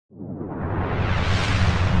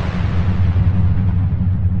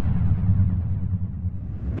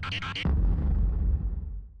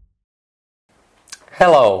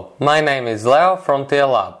Hello, my name is Leo from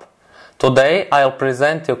TLab. Today I'll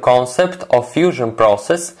present you concept of fusion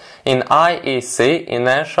process in IEC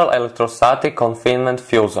Inertial Electrostatic Confinement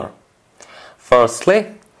Fusor.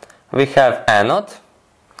 Firstly, we have anode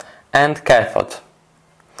and cathode.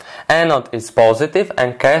 Anode is positive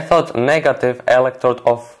and cathode negative electrode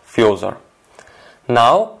of fusor.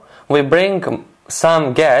 Now we bring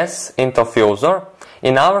some gas into fusor.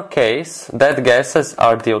 In our case, that gases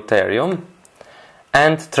are deuterium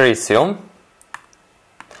and tritium,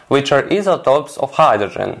 which are isotopes of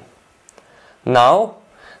hydrogen. Now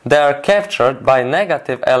they are captured by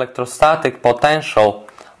negative electrostatic potential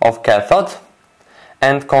of cathode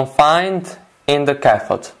and confined in the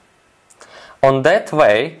cathode. On that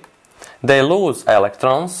way, they lose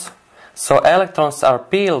electrons, so electrons are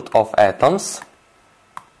peeled off atoms.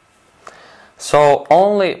 So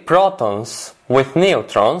only protons with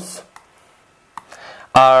neutrons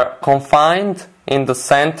are confined in the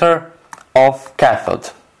center of cathode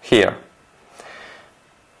here.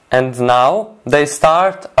 And now they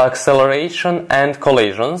start acceleration and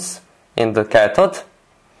collisions in the cathode,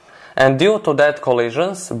 and due to that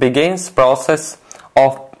collisions begins process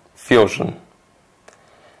of fusion.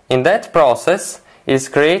 In that process is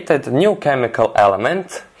created new chemical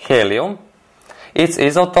element, helium. Its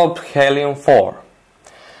isotope helium-4.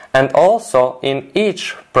 And also in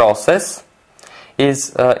each process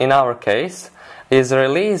is, in our case, is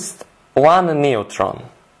released one neutron.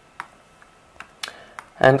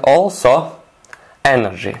 And also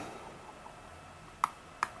energy.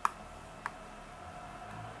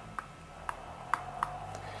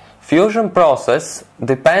 Fusion process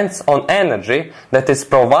depends on energy that is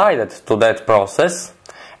provided to that process,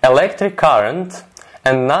 electric current,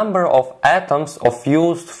 and number of atoms of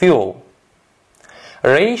fused fuel.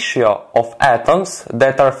 Ratio of atoms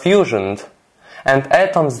that are fusioned and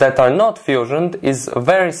atoms that are not fusioned is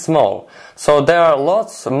very small, so there are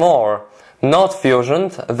lots more not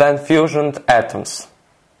fusioned than fusioned atoms.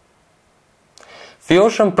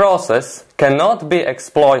 Fusion process cannot be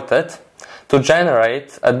exploited to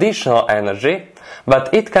generate additional energy,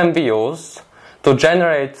 but it can be used to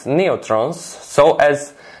generate neutrons, so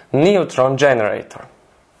as neutron generator.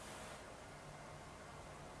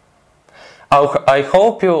 I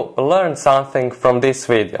hope you learned something from this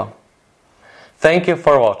video. Thank you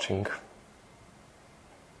for watching.